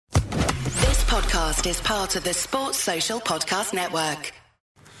podcast is part of the Sports Social Podcast Network.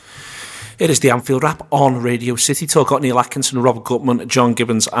 It is the Anfield Wrap on Radio City Talk. Got Neil Atkinson, Robert Gutman, John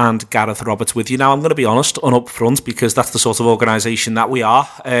Gibbons and Gareth Roberts with you. Now, I'm going to be honest and up front because that's the sort of organisation that we are.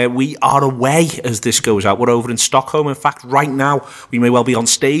 We are away as this goes out. We're over in Stockholm. In fact, right now, we may well be on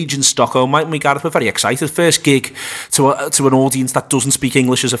stage in Stockholm, mightn't we, Gareth? We're very excited. First gig to an audience that doesn't speak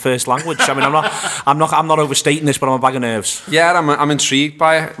English as a first language. I mean, I'm not overstating this, but I'm a bag of nerves. Yeah, I'm intrigued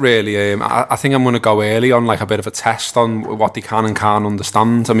by it, really. I think I'm going to go early on like a bit of a test on what they can and can't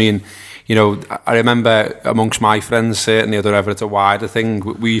understand. I mean, you know, I remember amongst my friends, certainly, whether it's a wider thing,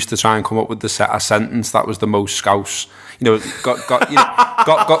 we used to try and come up with a sentence that was the most Scouse. You know,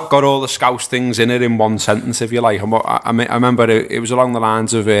 got all the Scouse things in it in one sentence, if you like. I remember it was along the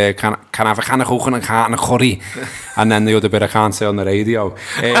lines of can I have a can of coke and a can of curry, and then the other bit I can't say on the radio.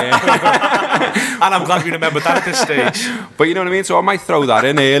 And I'm glad you remembered that at this stage. But you know what I mean? So I might throw that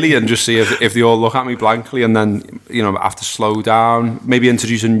in early and just see if they all look at me blankly, and then, you know, have to slow down, maybe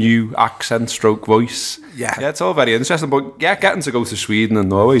introduce a new accent, stroke voice. Yeah, it's all very interesting. But yeah, getting to go to Sweden and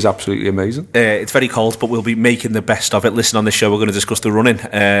Norway is absolutely amazing. It's very cold, but we'll be making the best of it. Listen, on this show, we're going to discuss the running.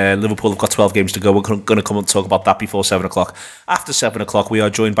 Liverpool have got 12 games to go. We're going to come and talk about that before 7 o'clock. After 7 o'clock, we are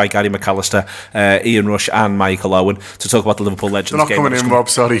joined by Gary McAllister, Ian Rush and Michael Owen to talk about the Liverpool Legends game. They're not coming in, Rob,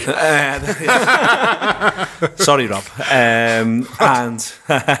 sorry. Sorry, Rob. And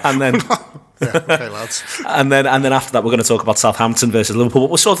then... Yeah, okay, lads. And then after that, we're going to talk about Southampton versus Liverpool. But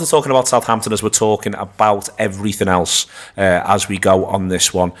we're sort of talking about Southampton as we're talking about everything else as we go on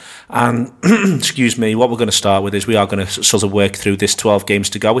this one. And, excuse me, what we're going to start with is we are going to sort of work through this 12 games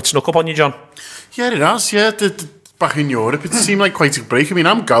to go. It snuck up on you, John? Yeah, it has, yeah. Back in Europe, it seemed like quite a break. I mean,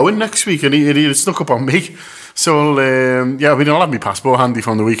 I'm going next week and it snuck up on me. So, yeah, I mean, I'll have my passport handy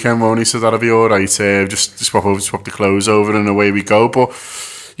from the weekend, won't he? So that'll be all right. Just swap the clothes over and away we go. But,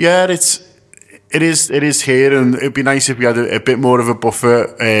 yeah, It is here, and it'd be nice if we had a bit more of a buffer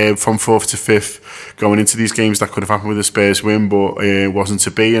from 4th to 5th going into these games. That could have happened with the Spurs win, but it wasn't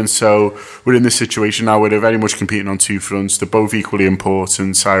to be. And so we're in this situation now where they're very much competing on two fronts. They're both equally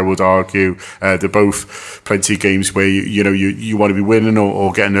important, I would argue. They're both plenty of games where you want to be winning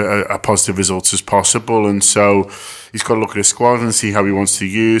or getting a positive result as possible. And so he's got to look at his squad and see how he wants to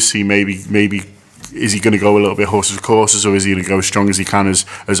use. See maybe. Is he going to go a little bit horses for courses, or is he going to go as strong as he can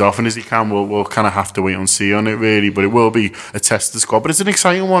as often as he can? We'll kind of have to wait and see on it, really. But it will be a test of the squad. But it's an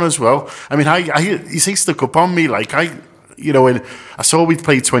exciting one as well. I mean, he stuck up on me. Like, when I saw we'd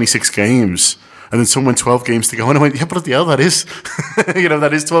played 26 games, and then someone 12 games to go, and I went, yeah, bloody hell, that is.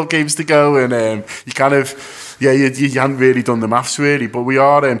 That is 12 games to go. And you kind of... Yeah, you haven't really done the maths, really. But we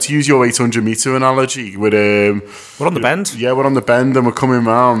are, to use your 800-metre analogy, we're on the bend. Yeah, we're on the bend and we're coming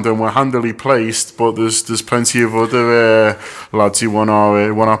round and we're handily placed, but there's plenty of other lads who want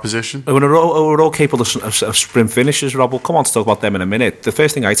our position. We're all capable of sprint finishes, Rob. We'll come on to talk about them in a minute. The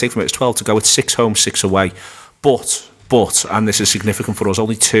first thing I take from it is 12 to go. It's 6 home, 6 away. But, and this is significant for us,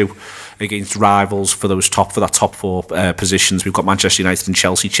 only 2 against rivals for that top 4 positions. We've got Manchester United and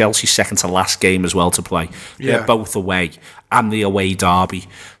Chelsea. Chelsea's second to last game as well to play. Yeah. They're both away, and the away derby.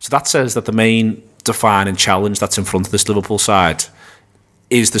 So that says that the main defining challenge that's in front of this Liverpool side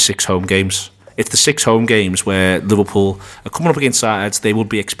is the 6 home games. It's the 6 home games where Liverpool are coming up against sides they would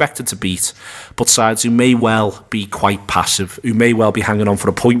be expected to beat, but sides who may well be quite passive, who may well be hanging on for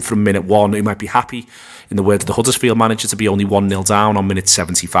a point from minute 1, who might be happy, in the words of the Huddersfield manager, to be only 1-0 down on minute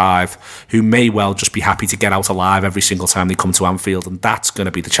 75, who may well just be happy to get out alive every single time they come to Anfield, and that's going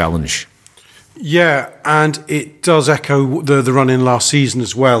to be the challenge. Yeah, and it does echo the run-in last season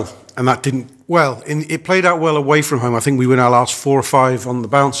as well, and that didn't... Well, it played out well away from home. I think we win our last 4 or 5 on the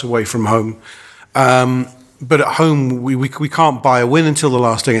bounce away from home. But at home, we can't buy a win until the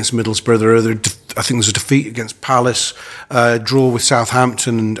last day against Middlesbrough. I think there's a defeat against Palace, draw with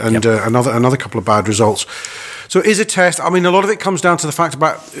Southampton, and another couple of bad results. So it is a test. I mean, a lot of it comes down to the fact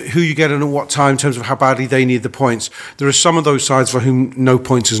about who you get and at what time in terms of how badly they need the points. There are some of those sides for whom no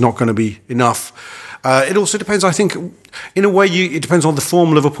points is not going to be enough. It also depends, I think, in a way, it depends on the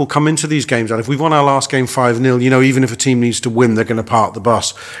form Liverpool come into these games. And if we've won our last game 5-0, even if a team needs to win, they're going to park the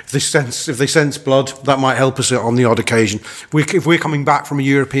bus. If they sense blood, that might help us on the odd occasion. If we're coming back from a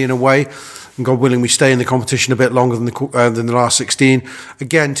European away, and God willing, we stay in the competition a bit longer than the last 16,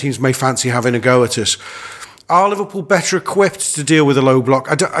 again, teams may fancy having a go at us. Are Liverpool better equipped to deal with a low block?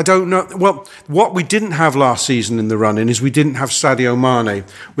 I don't know. Well, what we didn't have last season in the run-in is we didn't have Sadio Mane.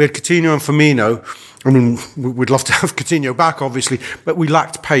 We had Coutinho and Firmino. I mean, we'd love to have Coutinho back, obviously, but we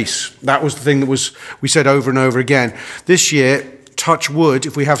lacked pace. That was the thing we said over and over again. This year, touch wood,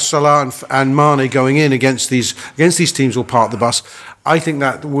 if we have Salah and Mane going in against these teams, we'll park the bus. I think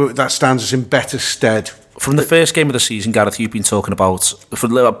that stands us in better stead. From the first game of the season, Gareth, you've been talking about,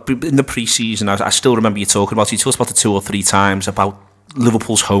 in the pre-season, I still remember you talked about it about it 2 or 3 times, about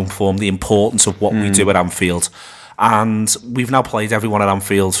Liverpool's home form, the importance of what we do at Anfield. And we've now played everyone at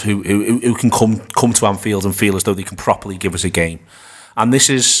Anfield who can come to Anfield and feel as though they can properly give us a game. And this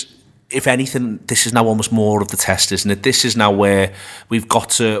is, if anything, this is now almost more of the test, isn't it? This is now where we've got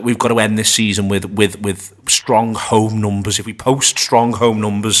to end this season with strong home numbers. If we post strong home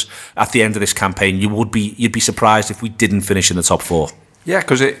numbers at the end of this campaign, you'd be surprised if we didn't finish in the top 4. Yeah,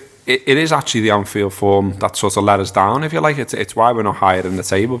 because it is actually the Anfield form that sort of let us down, if you like. It's why we're not higher in the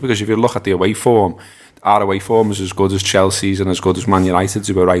table, because if you look at the away form, our away form is as good as Chelsea's and as good as Man United's,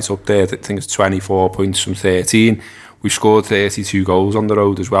 who were right up there. I think it's 24 points from 13. We scored 32 goals on the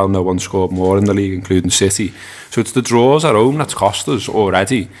road as well. No one scored more in the league, including City. So it's the draws at home that's cost us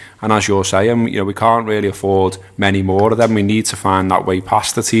already. And as you're saying, we can't really afford many more of them. We need to find that way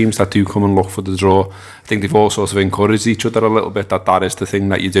past the teams that do come and look for the draw. I think they've all sort of encouraged each other a little bit, that is the thing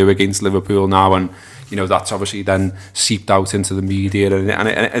that you do against Liverpool now. And that's obviously then seeped out into the media, and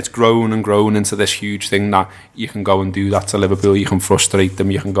it's grown and grown into this huge thing that you can go and do that to Liverpool, you can frustrate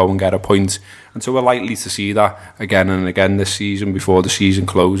them, you can go and get a point. And so we're likely to see that again and again this season before the season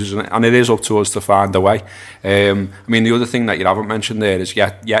closes, and it is up to us to find a way. The other thing that you haven't mentioned there is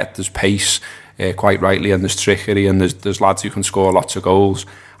yet there's pace, quite rightly, and there's trickery, and there's lads who can score lots of goals.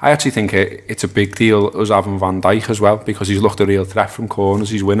 I actually think it's a big deal us having Van Dijk as well, because he's looked a real threat from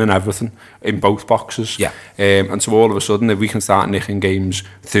corners. He's winning everything in both boxes. Yeah. And so all of a sudden, if we can start nicking games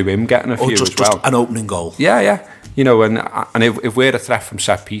through him getting a few as well. Just an opening goal. Yeah. And if we're a threat from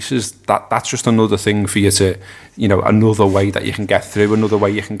set pieces, that's just another thing for you to, another way that you can get through, another way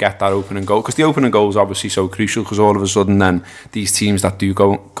you can get that opening goal. Because the opening goal is obviously so crucial, because all of a sudden then these teams that do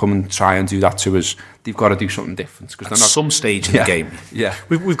come and try and do that to us, they've got to do something different. At some stage in the game. Yeah.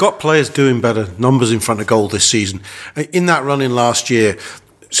 We've got players doing better numbers in front of goal this season. In that run in last year,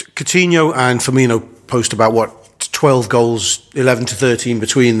 Coutinho and Firmino post about 12 goals, 11 to 13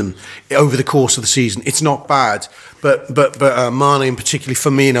 between them over the course of the season. It's not bad, but Mane and particularly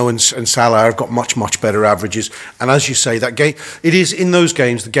Firmino and Salah have got much better averages. And as you say, that game, it is in those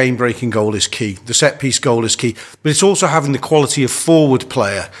games, the game-breaking goal is key. The set-piece goal is key, but it's also having the quality of forward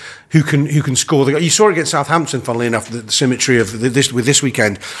player who can score the goal. You saw it against Southampton, funnily enough, the symmetry of this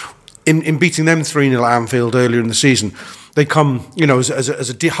weekend. In beating them 3-0 at Anfield earlier in the season, they come, as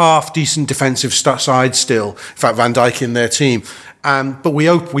a half decent defensive side still. In fact, Van Dijk in their team, but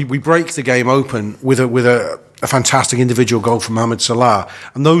we break the game open with a fantastic individual goal from Mohamed Salah,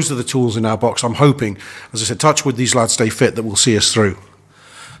 and those are the tools in our box. I'm hoping, as I said, touch wood, these lads stay fit, that will see us through.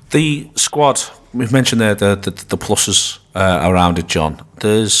 The squad, we've mentioned there the pluses around it, John.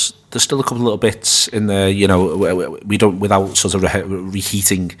 There's still a couple of little bits in there, we don't, without sort of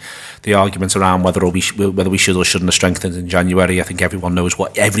reheating the arguments around whether we should or shouldn't have strengthened in January. I think everyone knows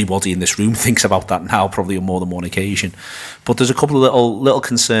what everybody in this room thinks about that now, probably on more than one occasion. But there's a couple of little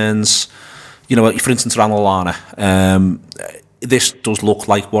concerns, for instance, around Lallana. This does look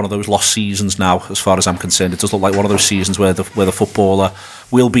like one of those lost seasons now, as far as I'm concerned. It does look like one of those seasons where the footballer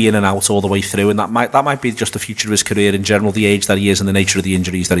will be in and out all the way through, and that might be just the future of his career in general, the age that he is and the nature of the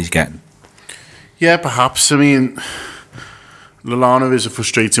injuries that he's getting. Yeah, perhaps. Lallana is a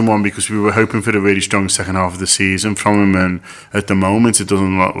frustrating one, because we were hoping for a really strong second half of the season from him, and at the moment it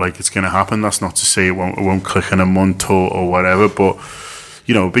doesn't look like it's going to happen. That's not to say it won't click in a month or whatever, but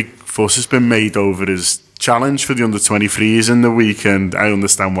a big fuss has been made over his challenge for the under-23s in the week, and I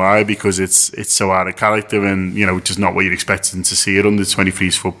understand why, because it's so out of character and just not what you're expecting to see at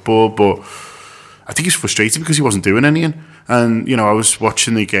under-23s football. But I think it's frustrating because he wasn't doing anything, and I was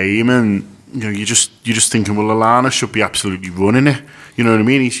watching the game, and you're just thinking, well, Lallana should be absolutely running it. You know what I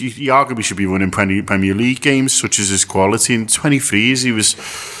mean? He arguably should be running Premier League games, such as his quality. In 23s, he was,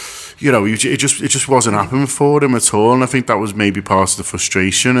 it just wasn't happening for him at all. And I think that was maybe part of the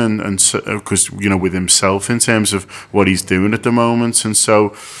frustration, and because with himself in terms of what he's doing at the moment. And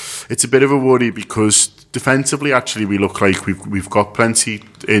so it's a bit of a worry, because defensively, actually, we look like we've got plenty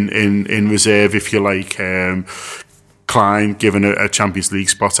in reserve, if you like. Klein given a Champions League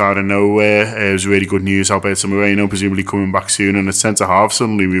spot out of nowhere. It was really good news. Alberto Moreno presumably coming back soon, and at centre half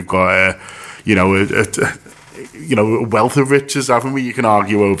suddenly we've got a wealth of riches, haven't we? You can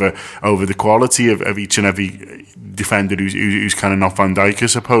argue over the quality of each and every defender who's kind of not Van Dijk, I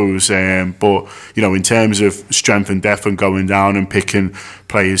suppose. But in terms of strength and depth and going down and picking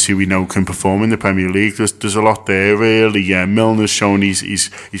players who we know can perform in the Premier League, there's a lot there, really. Yeah, Milner's shown he's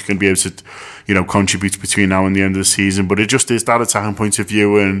going to be able to contribute between now and the end of the season, but it just is that attacking point of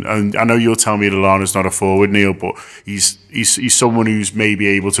view. And I know you'll tell me Lallana's not a forward, Neil, but he's someone who's maybe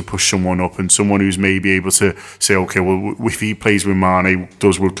able to push someone up, and someone who's maybe able to say, okay, well, if he plays with Mane,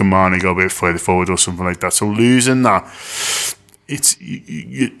 can Mane go a bit further forward or something like that? So losing that, it's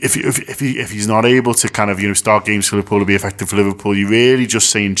if he's not able to kind of start games for Liverpool to be effective for Liverpool, you're really just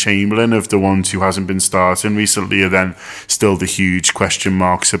saying Chamberlain of the ones who hasn't been starting recently, and then still the huge question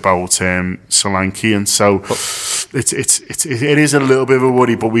marks about Solanke, and so it is a little bit of a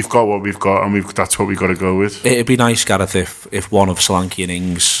worry. But we've got what we've got, and that's what we've got to go with. It'd be nice, Gareth, if one of Solanke and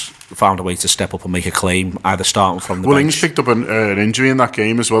Ings found a way to step up and make a claim, either starting from the bench. Ings picked up an injury in that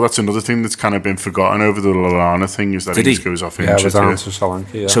game as well. That's another thing that's kind of been forgotten over the Lallana thing, is that Ings goes off injured. Yeah, it was down to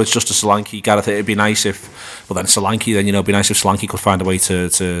Solanke, yeah. So it's just a Solanke. Gareth, it'd be nice if it'd be nice if Solanke could find a way to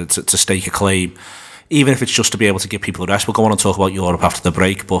stake a claim, even if it's just to be able to give people a rest. We'll go on and talk about Europe after the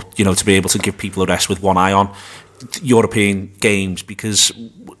break, but to be able to give people a rest with one eye on European games, because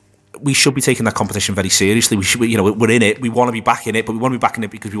we should be taking that competition very seriously. We should, we're in it. We want to be back in it, but we want to be back in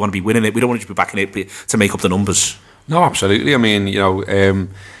it because we want to be winning it. We don't want to just be back in it to make up the numbers. No, absolutely. I mean,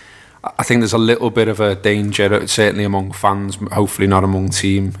 I think there's a little bit of a danger, certainly among fans, hopefully not among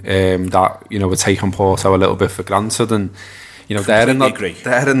team, that we're taking Porto a little bit for granted, and they're in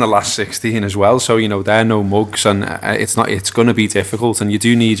the last 16 as well. So they're no mugs, and it's going to be difficult, and you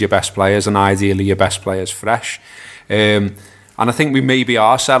do need your best players, and ideally your best players fresh. And I think we maybe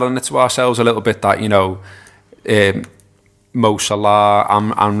are selling it to ourselves a little bit that, Mo Salah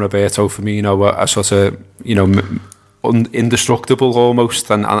and Roberto Firmino are sort of, indestructible almost,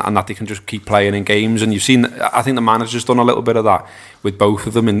 and that they can just keep playing in games. And you've seen, I think the manager's done a little bit of that with both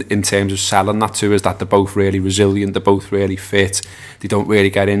of them in terms of selling that to us, that they're both really resilient, they're both really fit, they don't really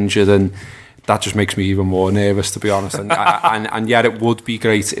get injured, and that just makes me even more nervous, to be honest. And yet it would be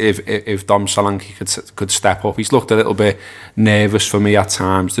great if Dom Solanke could step up. He's looked a little bit nervous for me at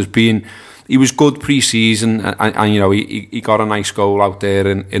times. He was good pre-season, and he got a nice goal out there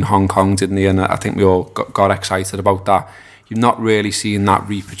in Hong Kong, didn't he? And I think we all got excited about that. You've not really seen that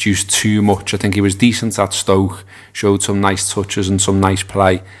reproduced too much. I think he was decent at Stoke, showed some nice touches and some nice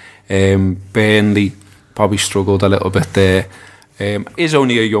play. Burnley probably struggled a little bit there. Is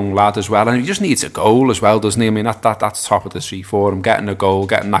only a young lad as well, and he just needs a goal as well, doesn't he? I mean, that's top of the tree for him, getting a goal,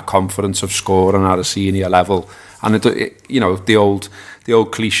 getting that confidence of scoring at a senior level. And the old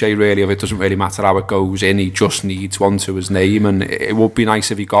cliche really of it doesn't really matter how it goes in, he just needs one to his name, and it would be nice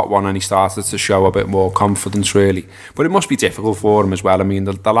if he got one and he started to show a bit more confidence, really. But it must be difficult for him as well. I mean,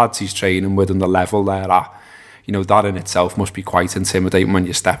 the lads he's training with and the level they're at, that in itself must be quite intimidating when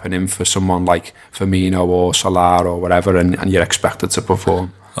you're stepping in for someone like Firmino or Salah or whatever, and you're expected to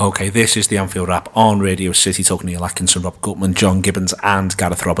perform. Okay, this is the Anfield Wrap on Radio City, talking to Neil Atkinson, Rob Gutman, John Gibbons and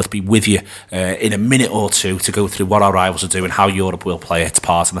Gareth Roberts. Be with you in a minute or two to go through what our rivals are doing, how Europe will play its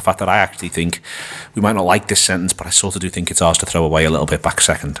part, and the fact that I actually think we might not like this sentence, but I sort of do think it's ours to throw away a little bit. Back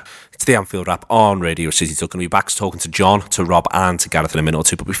second. It's the Anfield Wrap on Radio City. So going to be back talking to John, to Rob and to Gareth in a minute or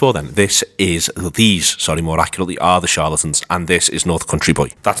two. But before then, more accurately, are the Charlatans, and this is North Country Boy.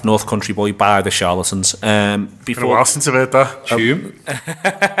 That's North Country Boy by the Charlatans. Before a while since I've heard that.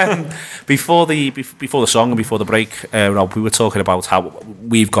 Before the song and before the break, Rob, we were talking about how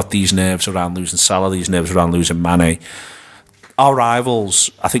we've got these nerves around losing Salah, these nerves around losing Mane. Our rivals,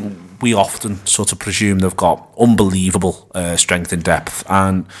 I think we often sort of presume they've got unbelievable strength and depth,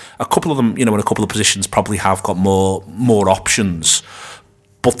 and a couple of them, in a couple of positions, probably have got more options,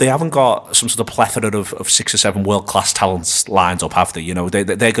 but they haven't got some sort of plethora of 6 or 7 world-class talents lined up, have they?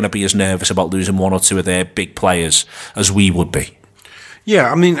 They're going to be as nervous about losing 1 or 2 of their big players as we would be.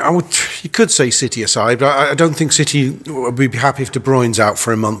 Yeah, I mean, you could say City aside, but I don't think City would be happy if De Bruyne's out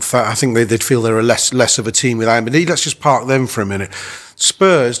for a month. I think they'd feel they're less of a team without him. But let's just park them for a minute.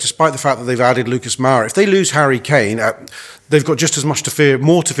 Spurs, despite the fact that they've added Lucas Moura, if they lose Harry Kane, they've got just as much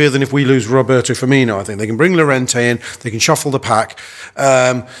more to fear than if we lose Roberto Firmino. I think they can bring Llorente in, they can shuffle the pack.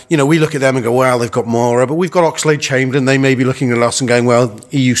 We look at them and go, well, they've got Moura, but we've got Oxlade-Chamberlain. They may be looking at us and going, well,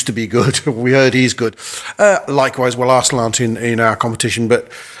 he used to be good. We heard he's good. Likewise, well, Arsenal aren't in our competition,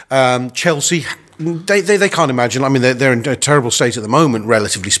 but Chelsea, they can't imagine. I mean, they're in a terrible state at the moment,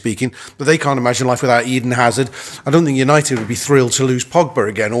 relatively speaking, but they can't imagine life without Eden Hazard. I don't think United would be thrilled to lose Pogba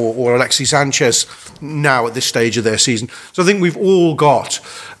again or Alexis Sanchez now at this stage of their season. So I think we've all got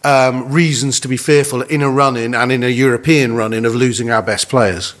reasons to be fearful in a run-in and in a European run-in of losing our best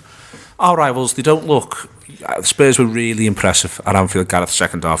players. Our rivals, they don't look... Spurs were really impressive at Anfield, Gareth,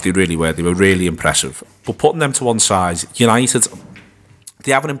 second half. They really were. They were really impressive. But putting them to one side, United...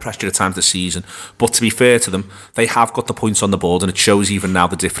 They haven't impressed you at times this season, but to be fair to them, they have got the points on the board, and it shows even now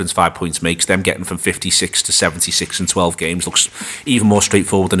the difference 5 points makes. Them getting from 56 to 76 in 12 games looks even more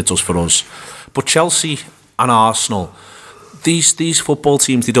straightforward than it does for us. But Chelsea and Arsenal, these football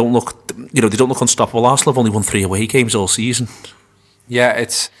teams, they don't look unstoppable. Arsenal have only won 3 away games all season. Yeah,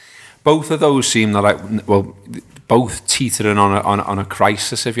 it's both of those seem like both teetering on a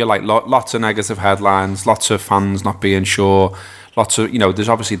crisis, if you like. Lots of negative headlines, lots of fans not being sure. Lots of, there's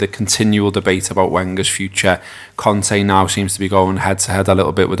obviously the continual debate about Wenger's future. Conte now seems to be going head to head a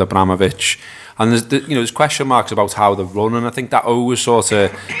little bit with Abramovich, and there's question marks about how they run, and I think that always sort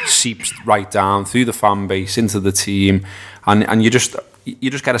of seeps right down through the fan base into the team, and you just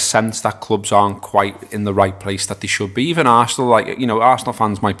get a sense that clubs aren't quite in the right place that they should be. Even Arsenal, Arsenal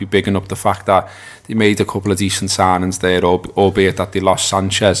fans might be bigging up the fact that they made a couple of decent signings there, albeit that they lost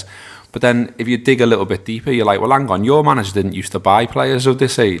Sanchez. But then if you dig a little bit deeper, you're like, well, hang on, your manager didn't used to buy players of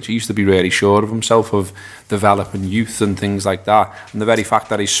this age. He used to be really sure of himself, of developing youth and things like that. And the very fact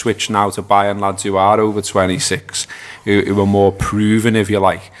that he's switched now to buying lads who are over 26, who are more proven, if you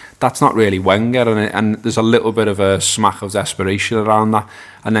like, that's not really Wenger. And there's a little bit of a smack of desperation around that.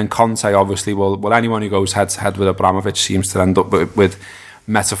 And then Conte, obviously, well, anyone who goes head-to-head with Abramovich seems to end up with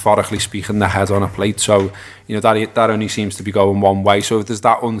metaphorically speaking, the head on a plate. So, that only seems to be going one way. So if there's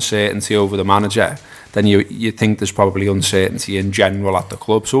that uncertainty over the manager, then you think there's probably uncertainty in general at the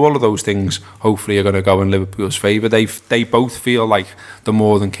club. So all of those things hopefully are going to go in Liverpool's favour. They both feel like they're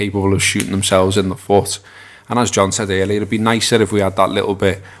more than capable of shooting themselves in the foot. And as John said earlier, it'd be nicer if we had that little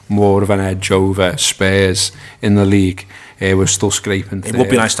bit more of an edge over Spurs in the league. We're still scraping. It would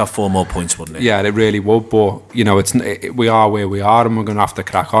be nice to have 4 more points, wouldn't it? Yeah, it really would. But we are where we are, and we're going to have to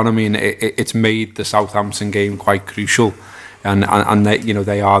crack on. I mean, it's made the Southampton game quite crucial, and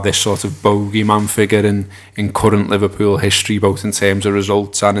they are this sort of bogeyman figure in current Liverpool history, both in terms of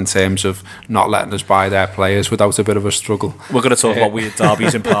results and in terms of not letting us buy their players without a bit of a struggle. We're going to talk about weird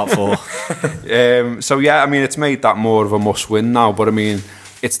derbies in part 4. So yeah, I mean, it's made that more of a must-win now. But I mean,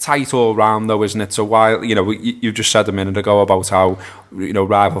 it's tight all round though, isn't it? So while you just said a minute ago about how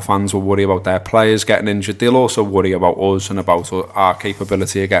rival fans will worry about their players getting injured, they'll also worry about us and about our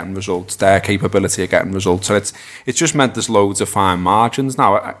capability of getting results, their capability of getting results. So it's just meant there's loads of fine margins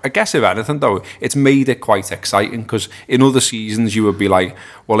now. I guess if anything though, it's made it quite exciting, because in other seasons you would be like,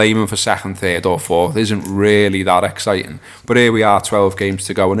 well, aiming for 2nd, 3rd or 4th isn't really that exciting. But here we are, 12 games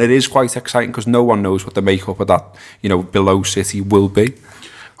to go, and it is quite exciting because no one knows what the makeup of that below City will be.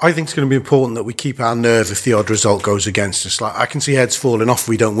 I think it's going to be important that we keep our nerve if the odd result goes against us. Like, I can see heads falling off if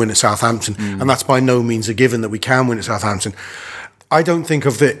we don't win at Southampton, and that's by no means a given that we can win at Southampton. I don't think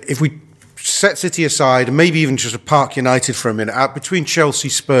if we set City aside, and maybe even just park United for a minute, between Chelsea,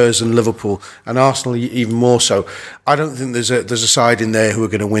 Spurs and Liverpool, and Arsenal even more so, I don't think there's a side in there who are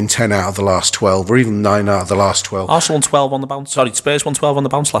going to win 10 out of the last 12, or even 9 out of the last 12. Arsenal won 12 on the bounce. Sorry, Spurs won 12 on the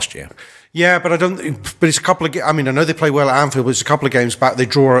bounce last year. Yeah, but it's a couple of. I mean, I know they play well at Anfield, but it's a couple of games back. They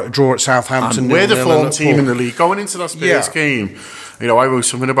draw at Southampton. And we're the form team in the league going into that Spurs game. I wrote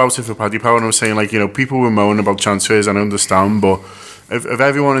something about it for Paddy Power, and I was saying people were moaning about transfers, and I understand, but of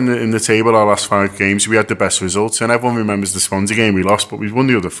everyone in the table our last 5 games, we had the best results, and everyone remembers the Swansea game we lost, but we won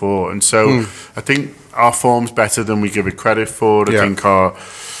the other 4, and so I think our form's better than we give it credit for. I think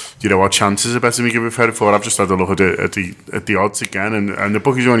our chances are better than we give it credit for. I've just had a look at the odds again, and the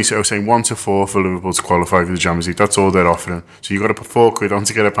bookies are only saying 1 to 4 for Liverpool to qualify for the Champions League. That's all they're offering. So you've got to put £4 on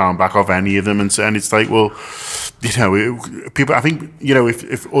to get £1 back off any of them, and it's like, well, people. I think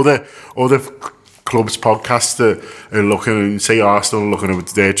if other clubs podcasts are looking and say Arsenal are looking at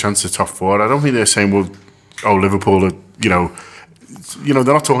their chance of top 4, I don't think they're saying, well, Liverpool are, they're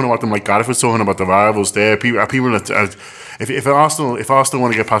not talking about them like Gareth was talking about the rivals there. People if Arsenal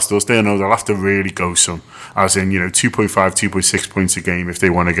want to get past us, they know they'll have to really go some, as in 2.5, 2.6 points a game if they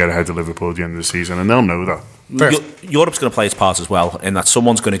want to get ahead of Liverpool at the end of the season, and they'll know that. Europe's going to play its part as well, in that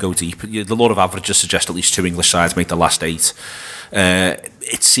someone's going to go deep. The law of averages suggest at least 2 English sides make the last 8.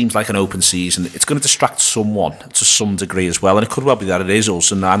 It seems like an open season. It's going to distract someone to some degree as well, and it could well be that it is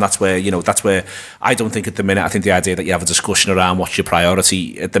us, and that's where I don't think at the minute. I think the idea that you have a discussion around what's your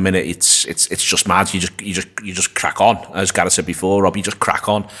priority at the minute, it's just mad. You just crack on, as Gareth said before, Rob. You just crack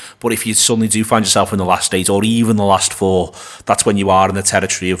on. But if you suddenly do find yourself in the last 8 or even the last 4, that's when you are in the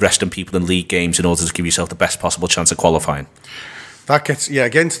territory of resting people in league games in order to give yourself the best possible chance of qualifying. That gets,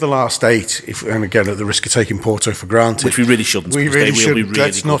 getting to the last 8, and again, at the risk of taking Porto for granted. Which we really shouldn't. We really shouldn't. Really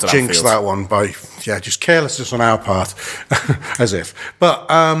Let's not jinx that one by, just carelessness on our part, as if. But,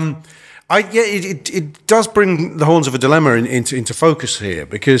 it does bring the horns of a dilemma into focus here,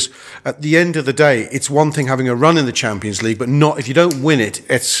 because at the end of the day, it's one thing having a run in the Champions League, but not if you don't win it.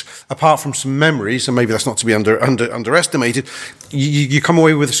 It's apart from some memories, and maybe that's not to be underestimated. You come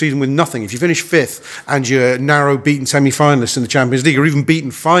away with a season with nothing. If you finish 5th and you're narrow beaten semi-finalists in the Champions League, or even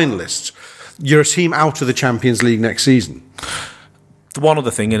beaten finalists, you're a team out of the Champions League next season. The one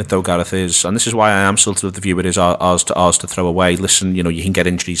other thing in it, though, Gareth, is, and this is why I am still of the view it is ours to throw away. Listen, you can get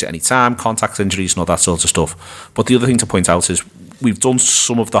injuries at any time, contact injuries and all that sort of stuff. But the other thing to point out is we've done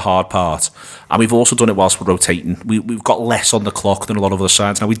some of the hard part, and we've also done it whilst we're rotating. We've got less on the clock than a lot of other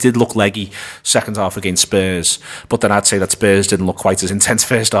sides. Now, we did look leggy second half against Spurs, but then I'd say that Spurs didn't look quite as intense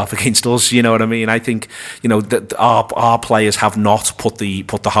first half against us. You know what I mean? I think that our players have not put the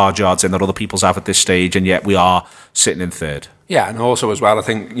hard yards in that other people's have at this stage, and yet we are sitting in 3rd. Yeah, and also as well, I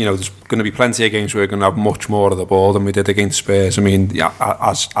think, there's going to be plenty of games where we're going to have much more of the ball than we did against Spurs. I mean,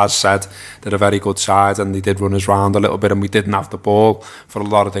 as said, they're a very good side, and they did run us round a little bit, and we didn't have the ball for a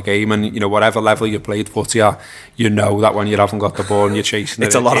lot of the game. And, whatever level you played footy at, that when you haven't got the ball and you're chasing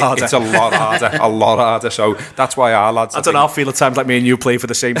it's a lot harder. It's a lot harder, a lot harder. So that's why our lads... I don't know, I feel at times like me and you play for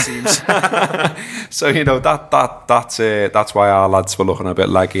the same teams. So, that's why our lads were looking a bit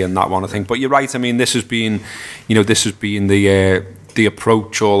leggy in that one, I think. But you're right, I mean, this has been the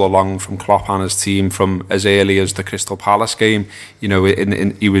approach all along from Klopp and his team from as early as the Crystal Palace game.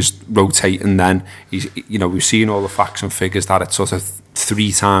 He was rotating then. We've seen all the facts and figures that it's sort of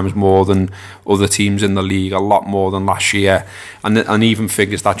 3 times more than other teams in the league, a lot more than last year, and even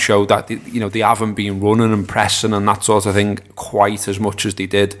figures that show that they haven't been running and pressing and that sort of thing quite as much as they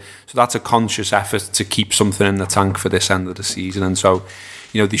did. So that's a conscious effort to keep something in the tank for this end of the season, and so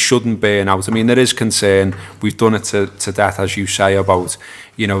they shouldn't burn out. I mean, there is concern. We've done it to death, as you say, about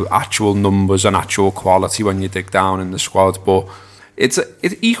actual numbers and actual quality when you dig down in the squad, but it's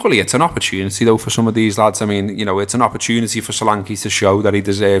an opportunity though for some of these lads. I mean, it's an opportunity for Solanke to show that he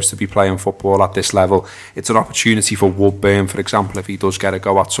deserves to be playing football at this level. It's an opportunity for Woodburn, for example, if he does get a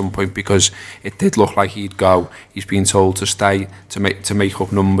go at some point, because it did look like he'd go. He's been told to stay to make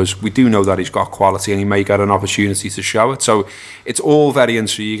up numbers. We do know that he's got quality, and he may get an opportunity to show it. So it's all very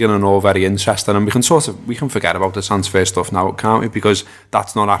intriguing and all very interesting, and we can forget about the transfer stuff now, can't we? Because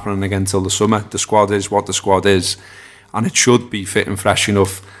that's not happening again till the summer. The squad is what the squad is, and it should be fit and fresh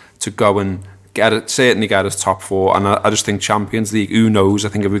enough to go and certainly get us top 4. And I just think Champions League, who knows? I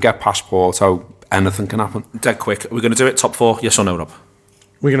think if we get past Porto, anything can happen. Dead quick. Are we going to do it top 4? Yes or no, Rob?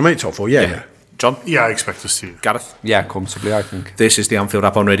 We're going to make top 4, yeah. John? Yeah, I expect us to. Gareth? Yeah, comfortably, I think. This is the Anfield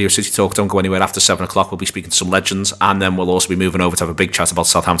Wrap on Radio City Talk. Don't go anywhere after 7 o'clock. We'll be speaking to some legends, and then we'll also be moving over to have a big chat about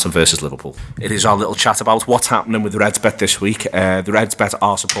Southampton versus Liverpool. It is our little chat about what's happening with the Reds Bet this week. The Reds Bet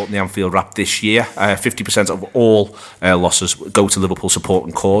are supporting the Anfield Wrap this year. 50% of all losses go to Liverpool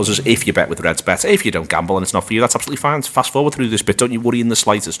supporting causes if you bet with Reds Bet. If you don't gamble and it's not for you, that's absolutely fine. Fast forward through this bit. Don't you worry in the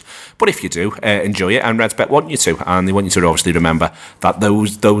slightest. But if you do, enjoy it. And Reds Bet want you to. And they want you to obviously remember that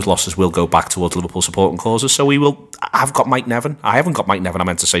those losses will go back towards Liverpool supporting causes. So we will. I've got Mike Nevin. I haven't got Mike Nevin, I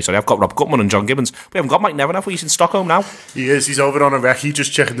meant to say. Sorry, I've got Rob Gutman and John Gibbons. We haven't got Mike Nevin, have we? He's in Stockholm now. He is. He's over on a recce,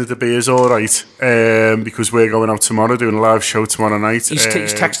 just checking that the beer's all right. Because we're going out tomorrow, doing a live show tomorrow night. He's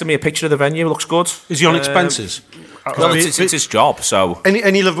texted me a picture of the venue. Looks good. Is he on expenses? Well, it's his job. So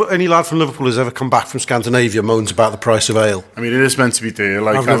any lad from Liverpool who's ever come back from Scandinavia moans about the price of ale. I mean, it is meant to be dear.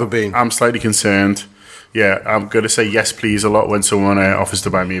 Like, I've never been. I'm slightly concerned. Yeah, I'm going to say yes please a lot when someone offers to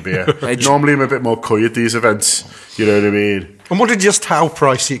buy me a beer. Normally I'm a bit more coy at these events, you know what I mean? I wondered just how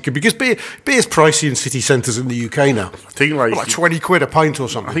pricey it could be, because beer's pricey in city centres in the UK now. I think like 20 quid a pint or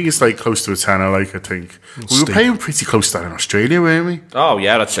something. I think it's like close to a tenner, like I think. We were paying pretty close to that in Australia, weren't we? Oh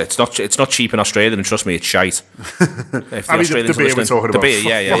yeah, that's it. It's not cheap in Australia, and trust me, it's shite. I mean, the beer we're talking about. The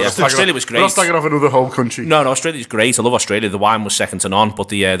beer, yeah. Australia was great. We're not slagging off another whole country. No, Australia's great. I love Australia. The wine was second to none, but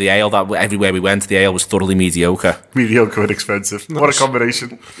the ale that everywhere we went, the ale was thoroughly mediocre. Mediocre and expensive. Nice. What a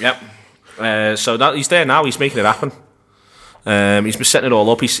combination. Yep. So he's there now. He's making it happen. He's been setting it all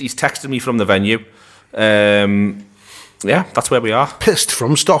up. He's texted me from the venue. Yeah, that's where we are. Pissed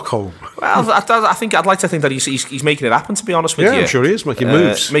from Stockholm. Well, I think I'd like to think that he's making it happen. To be honest with you, I'm sure he is making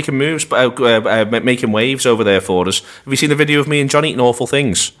moves, making waves over there for us. Have you seen the video of me and John eating awful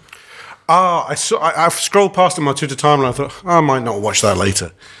things? I've scrolled past him on my Twitter timeline. I thought I might not watch that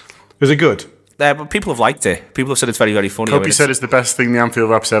later. Was it good? But people have liked it. People have said it's very, very funny. Kobe said it's the best thing the Anfield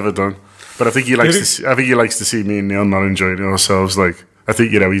Wrap's ever done. But I think he likes to see me and Neil not enjoying it ourselves. Like, I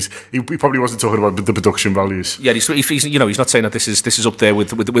think he probably wasn't talking about the production values. Yeah, he's not saying that this is up there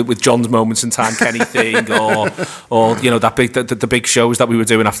with John's Moments in Time Kenny thing or that the big shows that we were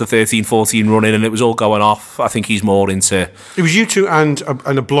doing after 13-14 running and it was all going off. I think he's more into. It was you two and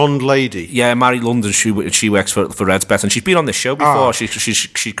a blonde lady. Yeah, Mary London. She works for Redsbet and she's been on this show before.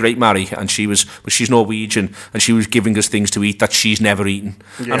 She's great, Mary, and she's Norwegian and she was giving us things to eat that she's never eaten.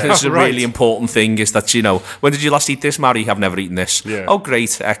 Yeah. I think this is a really important thing. Is that when did you last eat this, Mary? I've never eaten this. Yeah. Oh,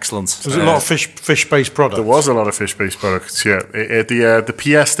 great, excellent. There's a lot of fish-based products. There was a lot of fish-based products. Yeah, the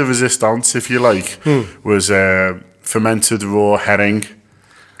pièce de résistance, if you like, was fermented raw herring,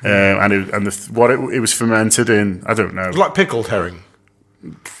 and it was fermented in. I don't know. It was like pickled herring.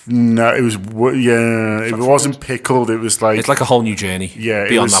 No, it was. Yeah, it wasn't pickled. It was like it's like a whole new journey. Yeah,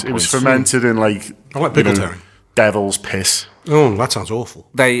 it was fermented in like. I like pickled herring. Devil's piss. Oh, that sounds awful.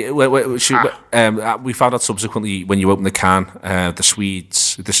 We found out subsequently when you open the can, the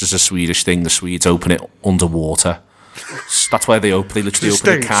Swedes. This is a Swedish thing. The Swedes open it underwater. That's why they literally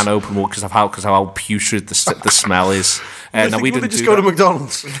open the can open because of how putrid the smell is. Now we didn't just go to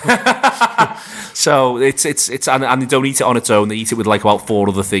McDonald's. So it's and they don't eat it on its own. They eat it with like about 4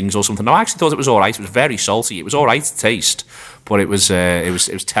 other things or something. No, I actually thought it was all right. It was very salty. It was all right to taste, but it was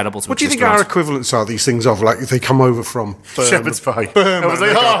terrible to. What do you think our equivalents are? These things of like if they come over from shepherd's pie. I was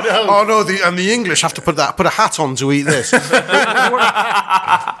like, oh no, the English have to put a hat on to eat this.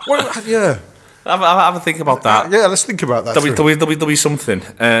 Yeah. Have a think about that. Yeah, let's think about that. There'll be something.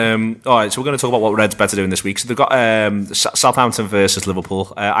 All right, so we're going to talk about what Reds better doing this week. So they've got Southampton versus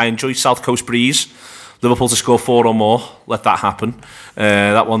Liverpool. I enjoy South Coast Breeze. Liverpool to score 4 or more. Let that happen.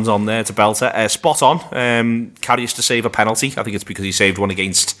 That one's on there to belter. Spot on. Karius to save a penalty. I think it's because he saved one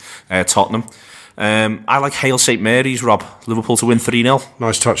against Tottenham. I like Hail St Mary's, Rob. Liverpool to win 3-0.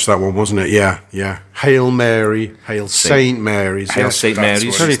 Nice touch, that one, wasn't it? Yeah. Hail Mary, Hail St Mary's. Hail St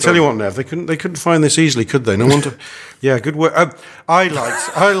Mary's. Tell you what, Nev, they couldn't find this easily, could they? No wonder. Yeah, good work. I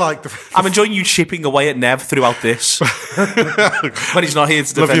like the. I'm enjoying you chipping away at Nev throughout this when he's not here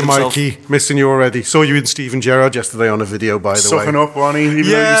to defend himself. Love you, Mikey. Missing you already. Saw you and Stephen Gerrard yesterday on a video, by the way. Sucking up, Wani.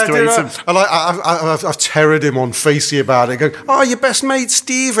 I've terrored him on Facey about it. Going, your best mate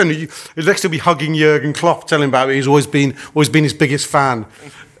Stephen. Next he'll be hugging Jurgen Klopp, telling him about it. He's always been his biggest fan.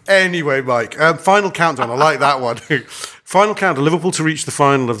 Anyway, Mike. Final countdown. I like that one. Final countdown. Liverpool to reach the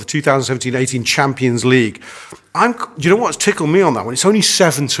final of the 2017-18 Champions League. You know what's tickled me on that one? It's only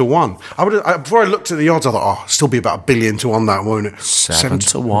 7-1. Before I looked at the odds, I thought, still be about $1 billion to 1 that, won't it?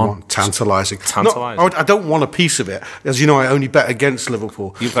 7-1. Tantalising. I don't want a piece of it. As you know, I only bet against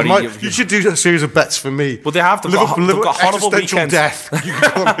Liverpool. You should do a series of bets for me. Well, they've got horrible weekend. Death.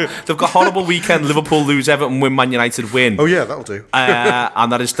 They've got horrible weekend. Liverpool lose, Everton win, Man United win. Oh yeah, that'll do.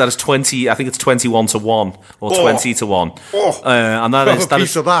 And that is 20. I think it's 21-1 or 20-1. And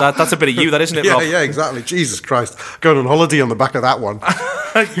that's a bit of you, that isn't it, Rob? Yeah, exactly. Jesus Christ. Going on holiday on the back of that one.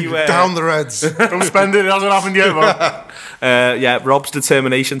 Down the Reds. Don't spend it hasn't happened yet, Rob. Rob's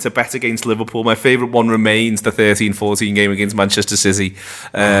determination to bet against Liverpool. My favourite one remains the 13-14 game against Manchester City.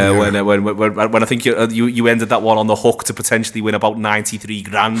 When I think you ended that one on the hook to potentially win about 93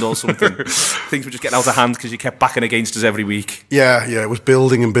 grand or something. Things were just getting out of hand because you kept backing against us every week. Yeah, it was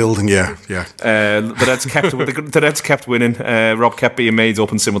building and building. Yeah. The Reds kept winning. Rob kept being made up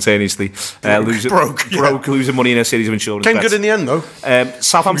and simultaneously losing money in a series of insurance Came bets. good in the end though.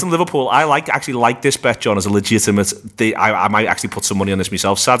 Southampton-Liverpool, I actually like this bet, John, as a legitimate. I might actually put some money on this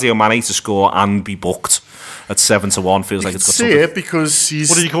myself. Sadio Mane to score and be booked at 7-1 feels like it's got something. See it because he's.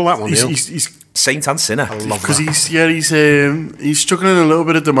 What did you call that one? He's saint and sinner. I love because he's struggling a little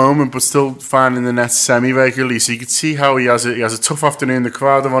bit at the moment, but still finding the net semi-regularly. So you can see how he has a tough afternoon. The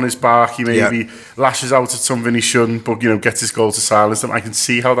crowd are on his back. He maybe lashes out at something he shouldn't, but gets his goal to silence them. I can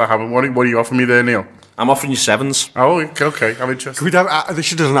see how that happened. What are you offering me there, Neil? I'm offering you 7s. Oh, okay. I'm interested. They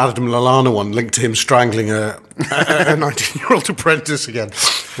should have an Adam Lallana one linked to him strangling a 19-year-old apprentice again.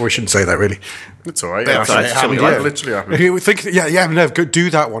 Well, we shouldn't say that, really. It's all right. Literally happened. Do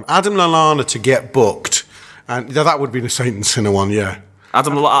that one. Adam Lallana to get booked. And that would be the Saint and Sinner one, yeah.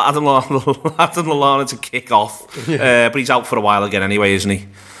 Adam Lallana to kick off. But he's out for a while again anyway, isn't he?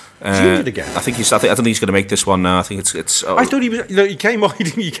 He's injured again. I don't think he's going to make this one now. I think it's. I thought he was. He came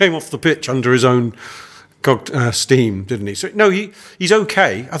off the pitch under his own steam, didn't he? So no, he's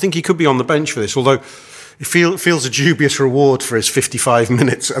okay. I think he could be on the bench for this. Although it feels a dubious reward for his 55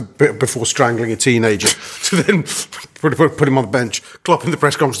 minutes before strangling a teenager to then put him on the bench. Klopp in the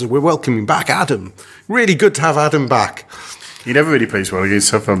press conference, we're welcoming back Adam. Really good to have Adam back. He never really plays well against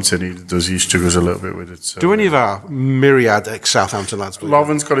Southampton. He struggles a little bit with it. So. Do any of our myriad ex-Southampton lads play?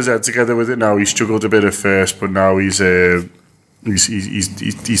 Lovren's got his head together with it now. He struggled a bit at first, but now he's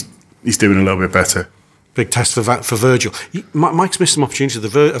he's doing a little bit better. Big test for Virgil. Mike's missed some opportunity.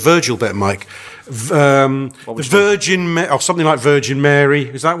 A Virgil bit, Mike. The Virgin, or something like Virgin Mary.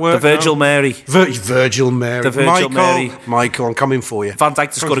 Is that word? The Virgil Mary. Virgil Mary. The Virgil Mary. Michael, I'm coming for you. Van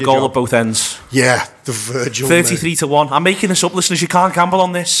Dijk has got a goal at both ends. Yeah, the Virgil 33-1. I'm making this up, listeners. You can't gamble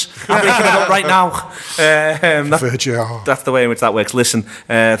on this. I'm making it up right now. Virgil. That's the way in which that works. Listen,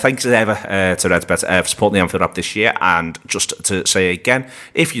 thanks as ever to RedsBet for supporting the Anfield Wrap this year. And just to say again,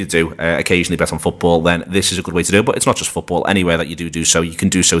 if you do occasionally bet on football, then this is a good way to do it. But it's not just football. Anywhere that you do so, you can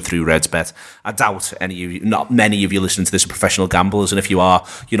do so through RedsBet. I doubt not many of you listening to this are professional gamblers, and if you are,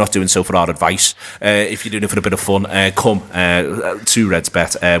 you're not doing so for our advice. If you're doing it for a bit of fun, come to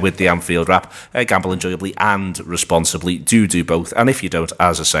RedsBet with the Anfield Wrap. Gamble enjoyably and responsibly. Do both. And if you don't,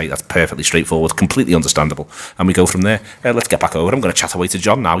 as I say, that's perfectly straightforward, completely understandable. And we go from there. Let's get back over. I'm going to chat away to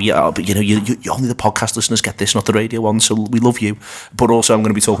John now. Yeah, but you only the podcast listeners get this, not the radio one. So we love you. But also, I'm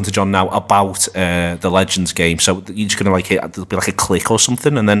going to be talking to John now about the Legends game. So you're just going to there'll be like a click or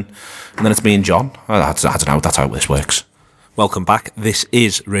something, and then it's me and John. I don't know. That's how this works. Welcome back. This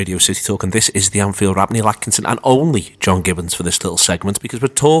is Radio City Talk, and this is the Anfield Wrap. Neil Atkinson and only John Gibbons for this little segment, because we're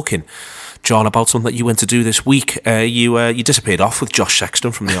talking, John, about something that you went to do this week. You disappeared off with Josh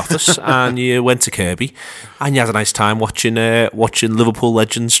Sexton from the office, and you went to Kirby, and you had a nice time watching Liverpool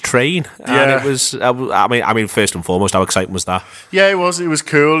legends train. Yeah. And it was, I mean, first and foremost, how exciting was that? Yeah, it was. It was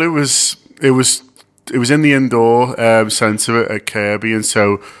cool. It was in the indoor centre at Kirby, and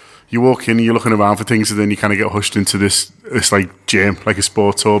so you walk in and you're looking around for things, and then you kind of get hushed into this like gym, like a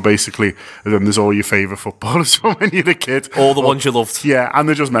sports hall basically, and then there's all your favourite footballers from when you're a kid. All the ones you loved. Yeah, and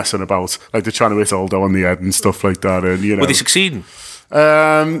they're just messing about. Like they're trying to hit Aldo on the head and stuff like that. And Were they succeeding?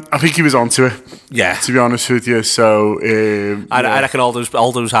 I think he was onto it. Yeah. To be honest with you. So I reckon Aldo's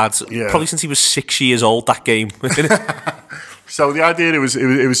had, probably since he was 6 years old, that game. So the idea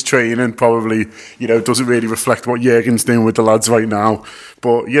it was training probably, doesn't really reflect what Jurgen's doing with the lads right now.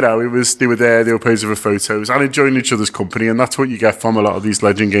 But, they were there, they were posing for photos and enjoying each other's company, and that's what you get from a lot of these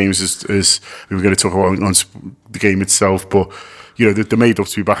legend games is we were going to talk about on the game itself, but they're made up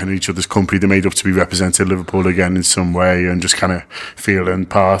to be back in each other's company. They're made up to be representing Liverpool again in some way, and just kind of feeling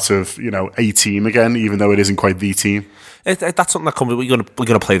part of a team again, even though it isn't quite the team. That's something that comes. We're going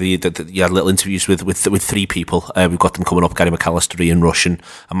to play the little interviews with three people. We've got them coming up: Gary McAllister, Ian Rush, and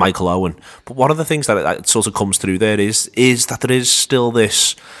Michael Owen. But one of the things that sort of comes through there is that there is still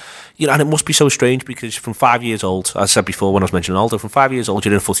this. And it must be so strange, because from 5 years old, as I said before when I was mentioning Aldo, from 5 years old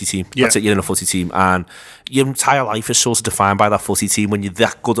you're in a footy team. Yeah. That's it, you're in a footy team, and your entire life is sort of defined by that footy team. When you're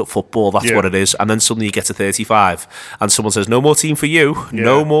that good at football, that's what it is. And then suddenly you get to 35 and someone says, no more team for you,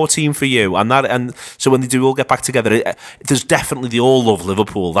 no more team for you. And so when they do all get back together, there's definitely, they all love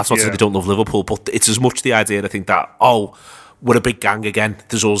Liverpool. That's not to say they don't love Liverpool, but it's as much the idea, I think, that we're a big gang again,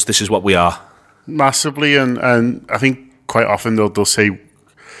 there's us, this is what we are. Massively. And I think quite often they'll say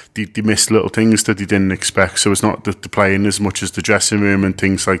they miss little things that they didn't expect. So it's not that they're playing as much as the dressing room and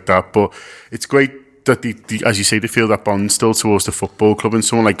things like that. But it's great that they, as you say, they feel that bond still towards the football club. And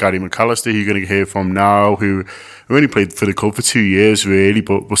someone like Gary McAllister, who you're going to hear from now, who only played for the club for 2 years, really,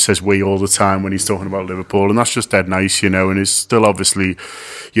 but says we all the time when he's talking about Liverpool. And that's just dead nice, and is still obviously,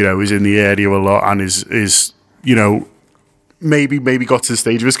 is in the area a lot and is maybe got to the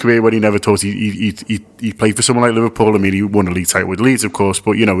stage of his career when he never thought he'd play for someone like Liverpool. I mean, he won a league title with Leeds, of course,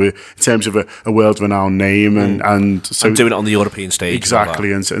 but in terms of a world-renowned name and so I'm doing it on the European stage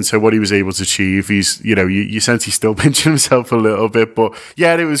exactly, and so what he was able to achieve, he's you sense he's still pinching himself a little bit, but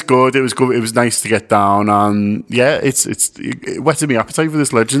it was good. It was nice to get down, and it whetted my appetite for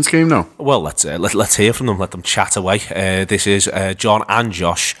this Legends game now. Well, let's hear from them. Let them chat away. This is John and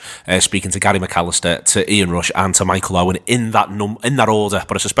Josh speaking to Gary McAllister, to Ian Rush, and to Michael Owen in that order,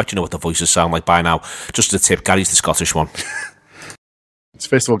 but I suspect you know what the voices sound like by now. Just a tip, Gary's the Scottish one.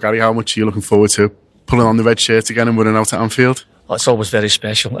 First of all, Gary, how much are you looking forward to pulling on the red shirt again and running out at Anfield? Well, it's always very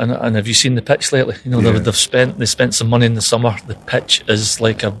special, and have you seen the pitch lately? They've spent some money in the summer. The pitch is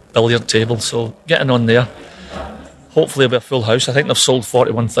like a billiard table, so getting on there. Hopefully it'll be a full house. I think they've sold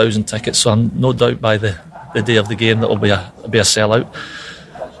 41,000 tickets, so I'm no doubt by the day of the game that will be a sellout.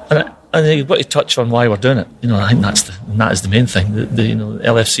 And you've got to touch on why we're doing it. I think that is the main thing. The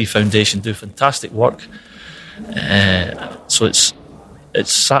LFC Foundation do fantastic work, so it's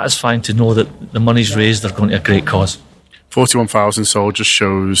satisfying to know that the money's raised are going to a great cause. 41,000 sold just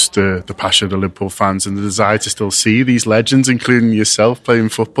shows the passion of the Liverpool fans and the desire to still see these legends, including yourself, playing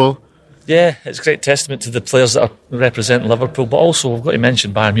football. Yeah, it's a great testament to the players that are representing Liverpool, but also we've got to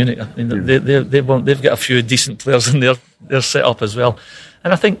mention Bayern Munich. I mean, they've got a few decent players in their setup as well,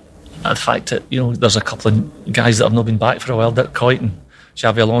 and I think the fact that there's a couple of guys that have not been back for a while, Dirk Kuyt and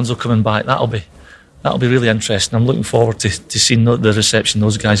Xavi Alonso coming back. That'll be really interesting. I'm looking forward to seeing the reception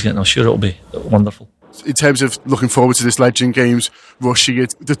those guys get. I'm sure it'll be wonderful. In terms of looking forward to this Legend Games, rushing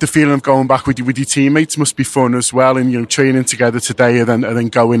it, the feeling of going back with your teammates must be fun as well, and training together today and then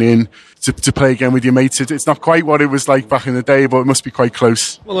going in to play again with your mates. It's not quite what it was like back in the day, but it must be quite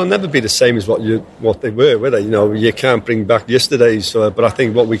close. Well, they'll never be the same as what they were they? You can't bring back yesterday's, but I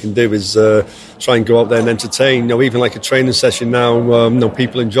think what we can do is try and go out there and entertain. Even like a training session now,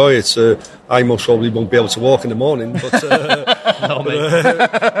 people enjoy it. I most probably won't be able to walk in the morning, but but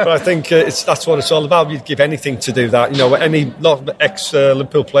I think that's what it's all about. You'd give anything to do that. Any lot of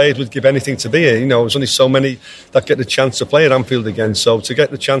ex-Liverpool players would give anything to be here. There's only so many that get the chance to play at Anfield again. So to get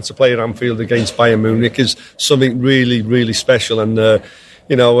the chance to play at Anfield against Bayern Munich is something really, really special. And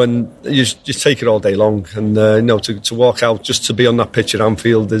and you just take it all day long. And to walk out just to be on that pitch at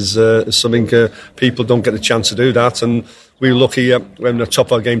Anfield is something people don't get the chance to do that. And we're lucky when we're top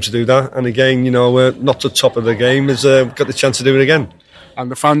of our game to do that. And again, not the top of the game is got the chance to do it again. And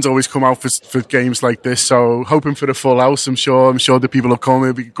the fans always come out for games like this, so hoping for the full house. I'm sure the people will come.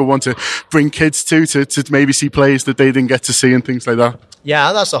 Maybe go on to bring kids to maybe see players that they didn't get to see and things like that.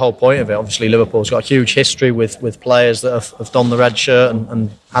 Yeah, that's the whole point of it. Obviously, Liverpool's got a huge history with players that have donned the red shirt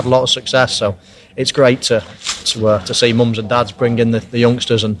and had a lot of success. So it's great to see mums and dads bringing the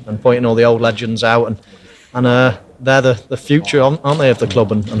youngsters and pointing all the old legends out and they're the future, aren't they, of the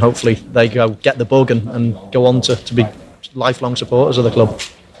club? And hopefully they go get the bug and go on to be lifelong supporters of the club.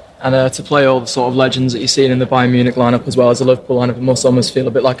 And to play all the sort of legends that you're seeing in the Bayern Munich lineup as well as the Liverpool lineup, it must almost feel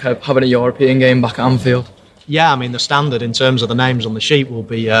a bit like having a European game back at Anfield. Yeah, I mean the standard in terms of the names on the sheet will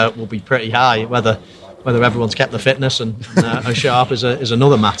be pretty high. Whether everyone's kept the fitness and are sharp is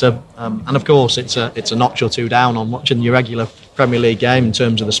another matter. And of course it's a notch or two down on watching your regular Premier League game in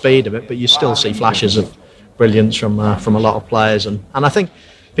terms of the speed of it, but you still see flashes of brilliance from a lot of players, and I think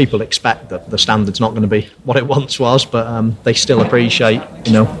people expect that the standard's not going to be what it once was, but they still appreciate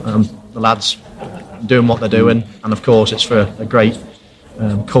the lads doing what they're doing, and of course it's for a great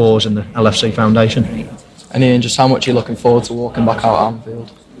cause in the LFC Foundation. And Ian, just how much are you looking forward to walking back out at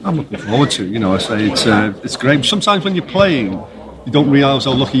Anfield? I'm looking forward to it. I say it's great. Sometimes when you're playing, you don't realise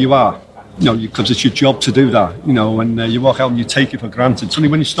how lucky you are. Because it's your job to do that. And you walk out and you take it for granted. It's only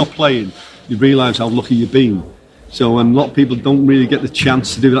when you stop playing you realise how lucky you've been. So, and a lot of people don't really get the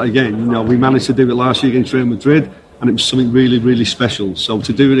chance to do that again. We managed to do it last year against Real Madrid, and it was something really, really special. So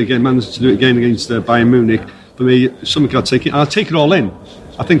to do it again, manage to do it again against Bayern Munich, for me, it's something I'll take it all in.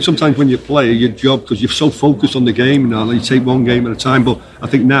 I think sometimes when you play, your job, because you're so focused on the game, you take one game at a time. But I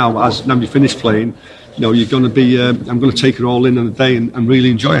think now you finish playing, you're going to be. I'm going to take it all in a day and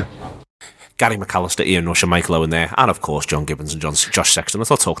really enjoy it. Gary McAllister, Ian Rush and Michael Owen there, and of course John Gibbons and Josh Sexton. I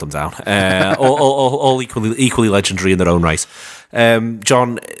thought talk them down. All equally legendary in their own right.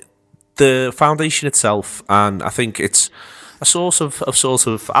 John, the foundation itself, and I think it's a source of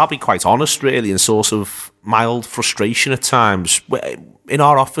I'll be quite honest really, and source of mild frustration at times in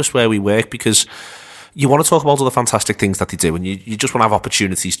our office where we work, because you want to talk about all the fantastic things that they do, and you just want to have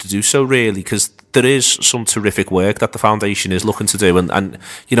opportunities to do so, really, because there is some terrific work that the foundation is looking to do, and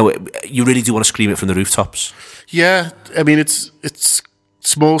you really do want to scream it from the rooftops. Yeah, I mean it's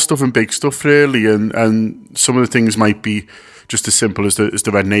small stuff and big stuff, really, and some of the things might be just as simple as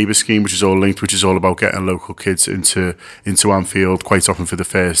the Red Neighbour scheme, which is all linked, which is all about getting local kids into Anfield quite often for the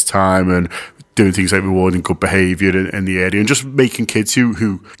first time, and doing things like rewarding good behaviour in the area, and just making kids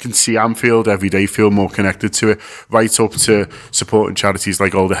who can see Anfield every day feel more connected to it, right up to supporting charities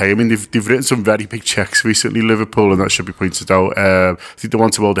like Alder Hey. I mean, they've written some very big cheques recently, Liverpool, and that should be pointed out. I think the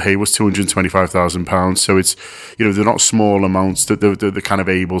one to Alder Hey was £225,000, so it's, they're not small amounts that they're kind of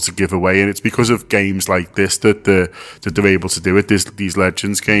able to give away, and it's because of games like this that they're able to do it, these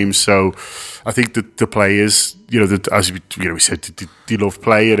Legends games. So I think that the players, as we said, they love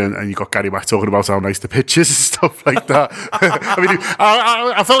playing, and you got Gary Mack talking about how nice the pitch is and stuff like that. I mean,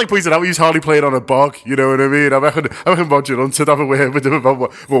 I felt like pointing out he was hardly playing on a bog, you know what I mean? I reckon Roger Hunt would have a word with him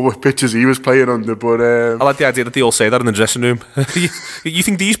about what pitches he was playing under, but... I like the idea that they all say that in the dressing room. You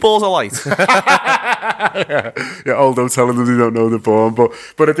think these balls are light? yeah, although telling them they don't know the ball, but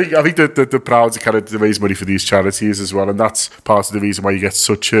I think that they're proud to kind of raise money for these charities as well, and that's part of the reason why you get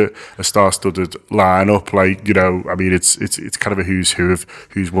such a star-studded lineup. Like, I mean, it's kind of a who's who of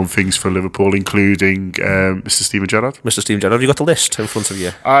who's won things for Liverpool, including Mr. Steven Gerrard. Mr. Steven Gerrard, have you got the list in front of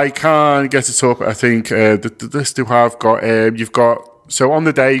you? I can't get it up. I think the list you have got, you've got So on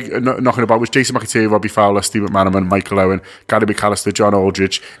the day, knocking about was Jason McAteer, Robbie Fowler, Steve McManaman, Michael Owen, Gary McAllister, John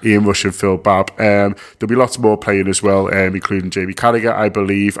Aldridge, Ian Rush and Phil Babb. There'll be lots more playing as well, including Jamie Carragher, I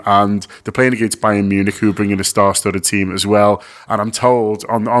believe, and they're playing against Bayern Munich, who are bringing a star-studded team as well. And I'm told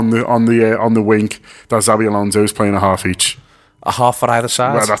on the wink that Xabi Alonso is playing a half each. A half for either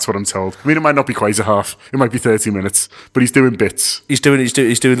side. Well, that's what I'm told. I mean, it might not be quite a half. It might be 30 minutes, but he's doing bits. He's doing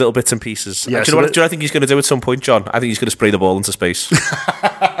little bits and pieces. Yeah, do you know what I think he's going to do at some point, John? I think he's going to spray the ball into space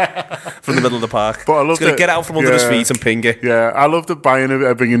from the middle of the park. But I love he's going to get out from under his feet and ping it. Yeah, I love that Bayern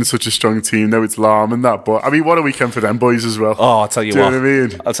are bringing such a strong team. Though it's Lahm and that, but I mean, what a weekend for them boys as well. Oh, I'll tell you do what. You know what I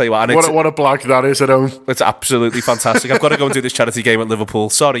mean? I'll tell you what. And what a blag that is at home. It's absolutely fantastic. I've got to go and do this charity game at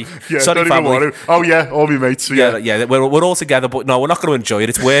Liverpool. Sorry, sorry, family. Oh yeah, all my mates. Yeah. We're all together, but no, we're not going to enjoy it.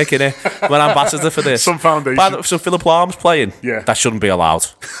 It's work, innit? We're an ambassador for this. Some foundation. So Philip Lahm's playing. Yeah, that shouldn't be allowed.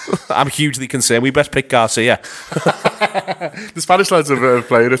 I'm hugely concerned. We best pick Garcia. The Spanish lads have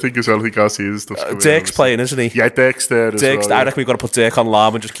played, I think, as well. I think Garcia's stuff. Dirk's playing, isn't he? Yeah, Dirk's there as well. I reckon we've got to put Dirk on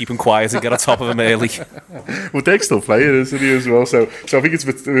Lahm and just keep him quiet and get on top of him early. Well, Dirk's still playing, isn't he, as well? So I think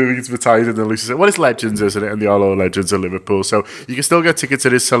it's retired and then Lucy said, well, it's Legends, isn't it? And they are all Legends of Liverpool. So you can still get tickets.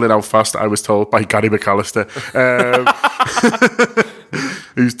 It is selling out fast, I was told, by Gary McAllister.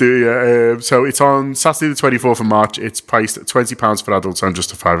 Who's doing so it's on Saturday the 24th of March. It's priced at £20 for adults and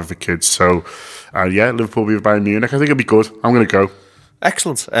just a £5 for kids. So Liverpool will be Bayern Munich. I think it'll be good. I'm going to go.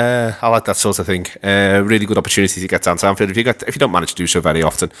 Excellent. I like that sort of thing. Really good opportunity to get down to Anfield. If you don't manage to do so very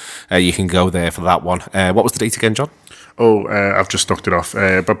often, you can go there for that one. What was the date again, John? I've just knocked it off.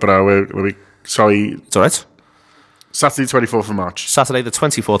 Sorry. It's all right. Saturday, 24th of March. Saturday, the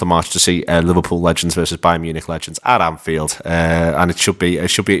 24th of March, to see Liverpool Legends versus Bayern Munich Legends at Anfield, and it should be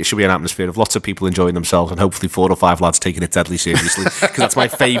an atmosphere of lots of people enjoying themselves, and hopefully 4 or 5 lads taking it deadly seriously, because that's my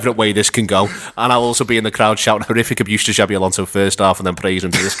favourite way this can go. And I'll also be in the crowd shouting horrific abuse to Xabi Alonso first half, and then praise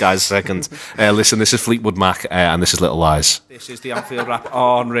him to this guy's second. Listen, this is Fleetwood Mac, and this is Little Lies. This is the Anfield Wrap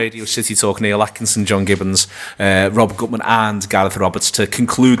on Radio City Talk. Neil Atkinson, John Gibbons, Rob Gutman, and Gareth Roberts to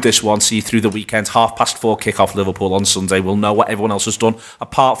conclude this one. See you through the weekend. 4:30 kick-off Liverpool on Sunday. We'll know what everyone else has done,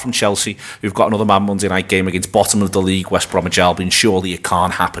 apart from Chelsea, who've got another Man Monday night game against bottom of the league, West Bromwich Albion. Surely it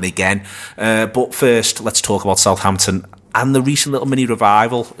can't happen again. But first, let's talk about Southampton and the recent little mini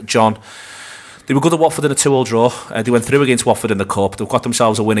revival, John. They were good at Watford in a 2-2 draw. They went through against Watford in the Cup. They've got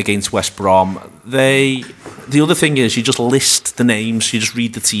themselves a win against West Brom. The other thing is, you just list the names, you just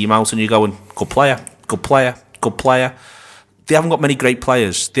read the team out, and you're going, good player, good player, good player. They haven't got many great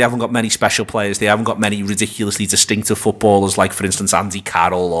players. They haven't got many special players. They haven't got many ridiculously distinctive footballers like, for instance, Andy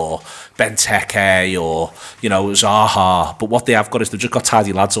Carroll or Benteke or, Zaha. But what they have got is they've just got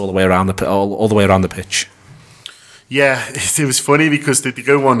tidy lads all the way around the pitch. Yeah, it was funny because they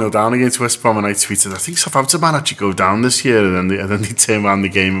go 1-0 down against West Brom, and I tweeted, I think Southampton might actually go down this year, and then they turn around the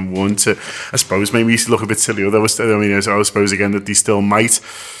game and won to, I suppose, maybe look a bit silly. I suppose again that they still might.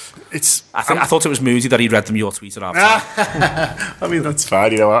 I thought it was Moody that he read them your tweet at half time. I mean, that's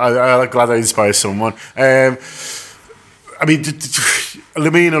fine. I'm glad I inspire someone.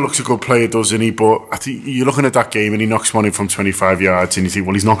 Lemina looks a good player, doesn't he? But I think you're looking at that game and he knocks one in from 25 yards and you think,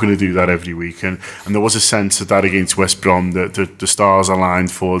 well, he's not going to do that every week. And there was a sense of that against West Brom, that the stars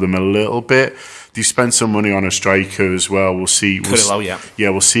aligned for them a little bit. They've spent some money on a striker as well. We'll see.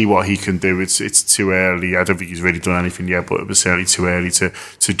 We'll see what he can do. It's too early. I don't think he's really done anything yet, but it was certainly too early to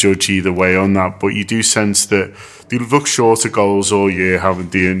judge either way on that. But you do sense that they've looked short of goals all year,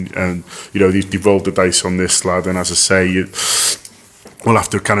 haven't they? And they've rolled the dice on this lad. And as I say, we'll have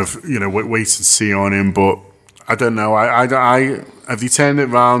to kind of wait and see on him. But I don't know. I have they turned it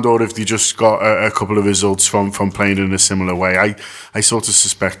round, or have they just got a couple of results from playing in a similar way? I sort of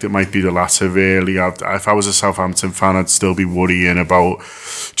suspect it might be the latter, really. If I was a Southampton fan, I'd still be worrying about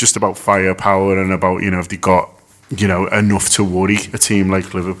firepower and about, if they got, enough to worry a team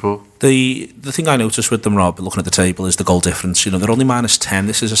like Liverpool. The thing I noticed with them, Rob, looking at the table, is the goal difference. They're only -10.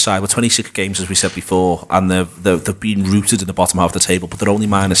 This is a side with 26 games, as we said before, and they've been rooted in the bottom half of the table, but they're only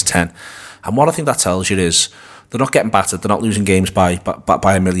 -10. And what I think that tells you is they're not getting battered. They're not losing games by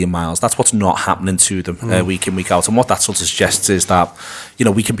a million miles. That's what's not happening to them week in, week out. And what that sort of suggests is that,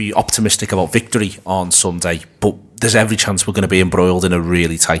 we can be optimistic about victory on Sunday, but there's every chance we're going to be embroiled in a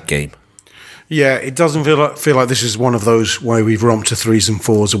really tight game. Yeah, it doesn't feel like this is one of those where we've romped to 3s and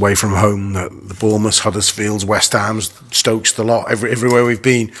 4s away from home. The Bournemouth, Huddersfields, West Hams, Stokes, the lot. Everywhere we've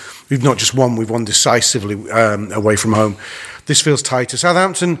been, we've not just won, we've won decisively away from home. This feels tighter.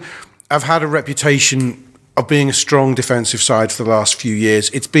 Southampton have had a reputation of being a strong defensive side for the last few years.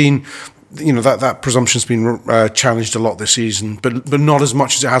 It's been that presumption's been challenged a lot this season, but not as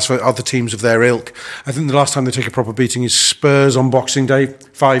much as it has for other teams of their ilk. I think the last time they take a proper beating is Spurs on Boxing Day,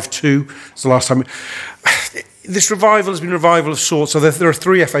 5-2. It's the last time. This revival has been a revival of sorts. So there are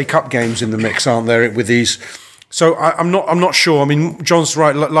 3 FA Cup games in the mix, aren't there, with these? So I'm not sure. I mean, John's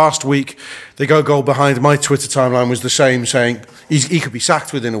right. Last week they go a goal behind. My Twitter timeline was the same, saying he could be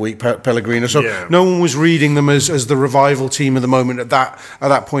sacked within a week, Pellegrino. So no one was reading them as the revival team at the moment at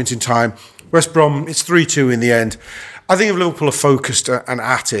that point in time. West Brom, it's 3-2 in the end. I think if Liverpool are focused and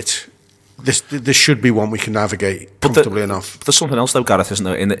at it, this should be one we can navigate comfortably enough. But there's something else though, Gareth, isn't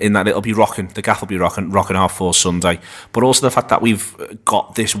there? In that it'll be rocking. The gaff will be rocking half for Sunday. But also the fact that we've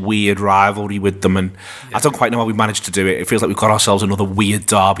got this weird rivalry with them, and I don't quite know how we managed to do it. It feels like we've got ourselves another weird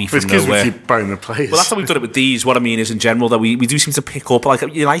derby from nowhere. It's because we keep buying the players. Well, that's how we've done it with these. What I mean is, in general, that we do seem to pick up. Like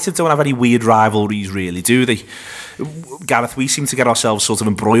United don't have any weird rivalries, really, do they? Gareth, we seem to get ourselves sort of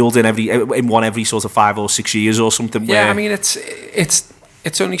embroiled in one every sort of 5 or 6 years or something. Yeah, I mean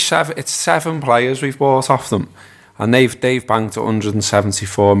it's only 7 players we've bought off them, and they've banked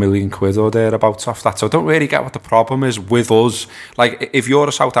 174 million quid or thereabouts off that. So I don't really get what the problem is with us. Like, if you're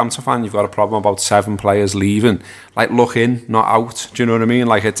a Southampton fan, you've got a problem about 7 players leaving. Like, look in, not out. Do you know what I mean?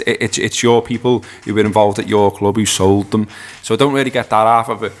 Like, it's your people who were involved at your club who sold them. So I don't really get that half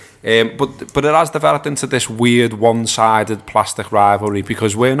of it. But it has developed into this weird one-sided plastic rivalry,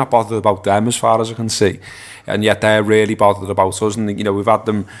 because we're not bothered about them as far as I can see, and yet they're really bothered about us. And we've had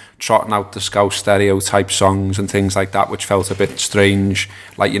them trotting out the Scouse stereotype songs and things like that, which felt a bit strange.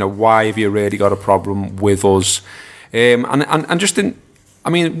 Like, why have you really got a problem with us? And just in,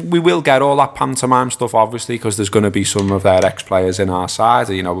 I mean, we will get all that pantomime stuff, obviously, because there's going to be some of their ex-players in our side.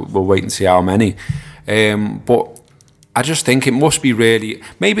 We'll wait and see how many. But I just think it must be really...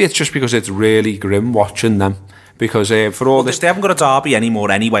 Maybe it's just because it's really grim watching them. Because for all this... They haven't got a derby anymore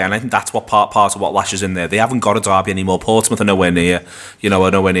anyway, and I think that's what part of what lashes in there. They haven't got a derby anymore. Portsmouth are nowhere near,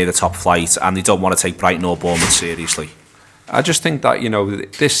 are nowhere near the top flight, and they don't want to take Brighton or Bournemouth seriously. I just think that,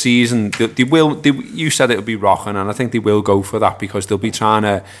 this season, you said it'll be rocking, and I think they will go for that, because they'll be trying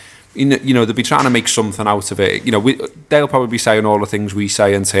to... they'll be trying to make something out of it. They'll probably be saying all the things we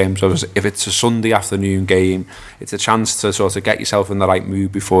say in terms of, if it's a Sunday afternoon game, it's a chance to sort of get yourself in the right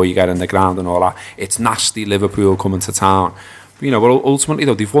mood before you get in the ground and all that. It's nasty Liverpool coming to town. But ultimately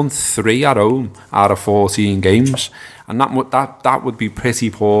though, they've won 3 at home out of 14 games, and that would be pretty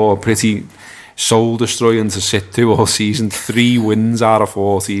poor, pretty soul destroying to sit through all season. 3 wins out of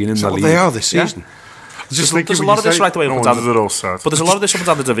 14 in the league. They are this season. Yeah. There's a lot of this right the way up and down. But there's a lot of this up and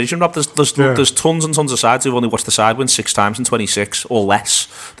down the division, Rob. There's tons and tons of sides who've only watched the side win 6 times in 26 or less.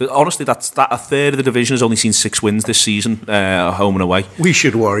 Honestly, that a third of the division has only seen 6 wins this season, home and away. We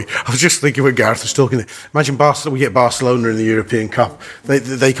should worry. I was just thinking when Gareth was talking. Imagine we get Barcelona in the European Cup.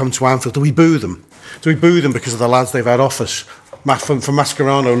 They come to Anfield. Do we boo them? Do we boo them because of the lads they've had off us? From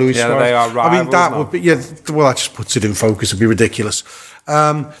Mascherano, Luis Suarez. They are rivals. I mean, that now. would be... well, that just puts it in focus. It'd be ridiculous.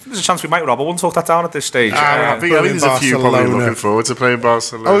 There's a chance we might, Rob. I wouldn't talk that down at this stage. I think there's a few probably looking forward to playing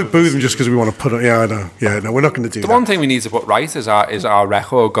Barcelona. I would boo them just because we want to put it. Yeah, I know. Yeah, no, we're not going to do that. The one thing we need to put right is our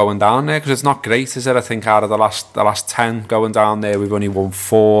record going down there, because it's not great, is it? I think out of the last 10 going down there, we've only won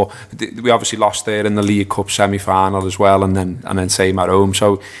 4. We obviously lost there in the League Cup semi-final as well, and then same at home.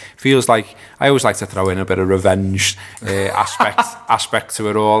 So feels like I always like to throw in a bit of revenge aspect to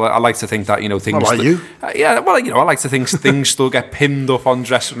it all. I like to think that things. What about you? I like to think things still get pinned up on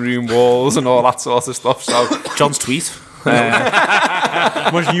dressing room walls and all that sort of stuff. So John's tweet.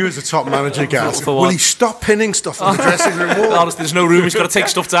 Imagine you as a top manager, Gaz. Will he stop pinning stuff on the dressing room wall? Honestly, there's no room. He's got to take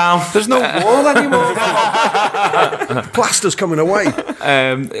stuff down. There's no wall anymore. Plaster's coming away.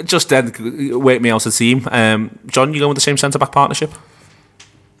 Just then, wake me out of the team. John, you going with the same centre-back partnership?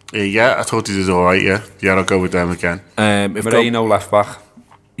 Yeah, I thought he did all right, yeah. Yeah, I'll go with them again. Moreno left back.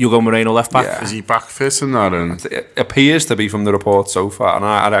 You'll go Moreno left back? Yeah. Is he back fit in that? And it appears to be from the report so far,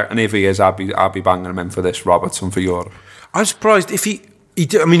 and if he is, I'd be banging him in for this Robertson for Europe. I'm surprised if he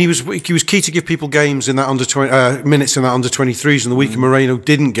did, I mean, he was key to give people games in that under 20 minutes in that under 23s, and the week Moreno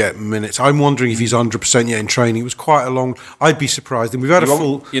didn't get minutes. I'm wondering if he's 100% yet in training. It was quite a long. I'd be surprised. And we've had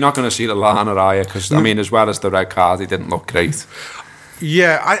You're not going to see the Lana, are you? Because I mean, as well as the red card, he didn't look great.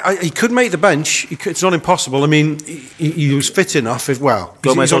 Yeah, he could make the bench. It's not impossible. I mean, he was fit enough.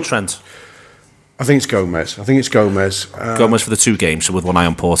 Gomez or Trent? I think it's Gomez. Gomez for the 2 games. So with one eye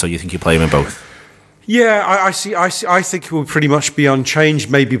on Porto, you think you play him in both? Yeah, I think it will pretty much be unchanged.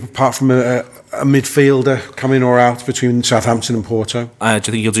 Maybe apart from a midfielder coming or out between Southampton and Porto. Do you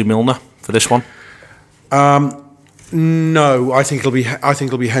think you'll do Milner for this one? No, I think it'll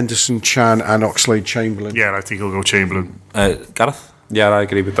be Henderson, Chan, and Oxlade-Chamberlain. Yeah, I think he'll go Chamberlain. Gareth? Yeah, I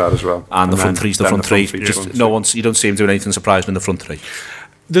agree with that as well. And the front three's the front three. Just no one's. You don't see him doing anything surprising in the front three.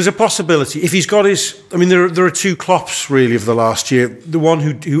 There's a possibility if he's got his. I mean, there are two Klopps really of the last year. The one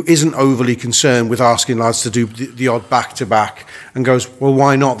who isn't overly concerned with asking lads to do the odd back to back and goes, well,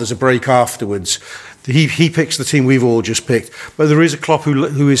 why not? There's a break afterwards. He picks the team we've all just picked, but there is a Klopp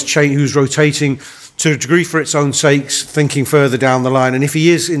who's rotating to a degree for its own sakes, thinking further down the line. And if he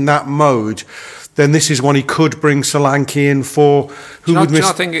is in that mode, then this is one he could bring Solanke in for. Do you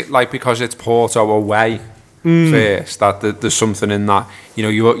not think like because it's Porto away first that there's something in that? You know,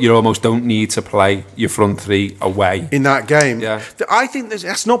 you almost don't need to play your front three away in that game. Yeah, I think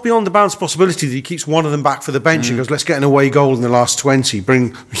that's not beyond the bounds possibility that he keeps one of them back for the bench and goes, let's get an away goal in the last 20.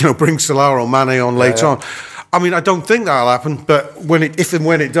 Bring Salah or Mane on later on. I mean, I don't think that'll happen, but if and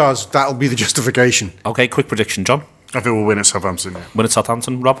when it does, that'll be the justification. Okay, quick prediction, John. I think we'll win at Southampton. Yeah. Win at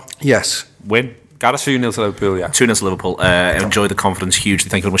Southampton, Rob? Yes. Win? Gareth? 2-0 to Liverpool, yeah. 2-0 to Liverpool. Enjoy the confidence hugely.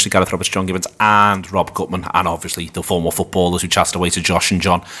 Thank you very much to Gareth Roberts, John Gibbons and Rob Gutman, and obviously the former footballers who chatted away to Josh and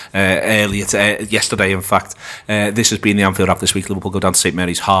John earlier yesterday, in fact. This has been the Anfield Wrap this week. Liverpool go down to St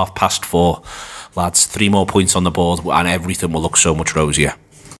Mary's 4:30. Lads, 3 more points on the board and everything will look so much rosier.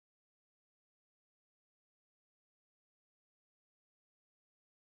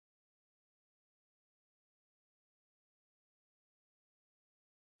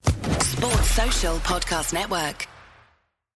 Sports Social Podcast Network.